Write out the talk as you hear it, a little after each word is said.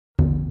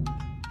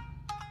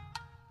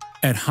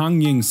At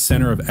YING's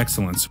Center of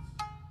Excellence,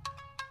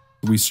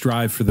 we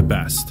strive for the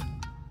best,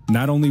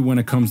 not only when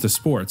it comes to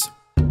sports,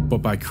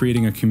 but by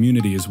creating a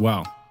community as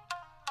well.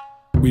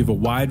 We have a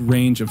wide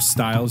range of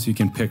styles you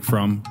can pick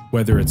from,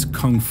 whether it's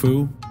Kung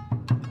Fu,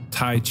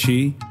 Tai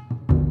Chi,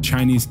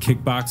 Chinese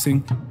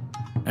kickboxing,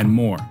 and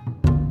more.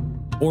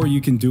 Or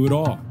you can do it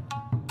all.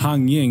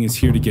 YING is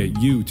here to get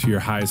you to your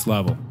highest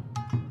level.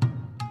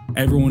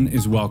 Everyone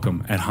is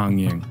welcome at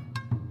YING.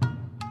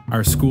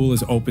 Our school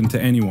is open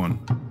to anyone.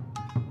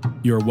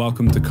 You are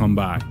welcome to come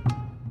by.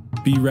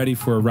 Be ready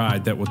for a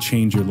ride that will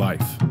change your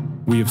life.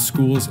 We have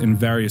schools in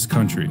various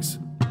countries.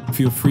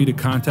 Feel free to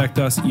contact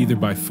us either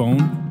by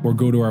phone or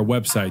go to our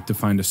website to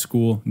find a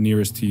school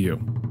nearest to you.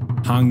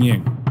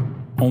 YING.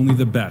 Only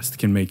the best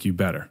can make you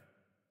better.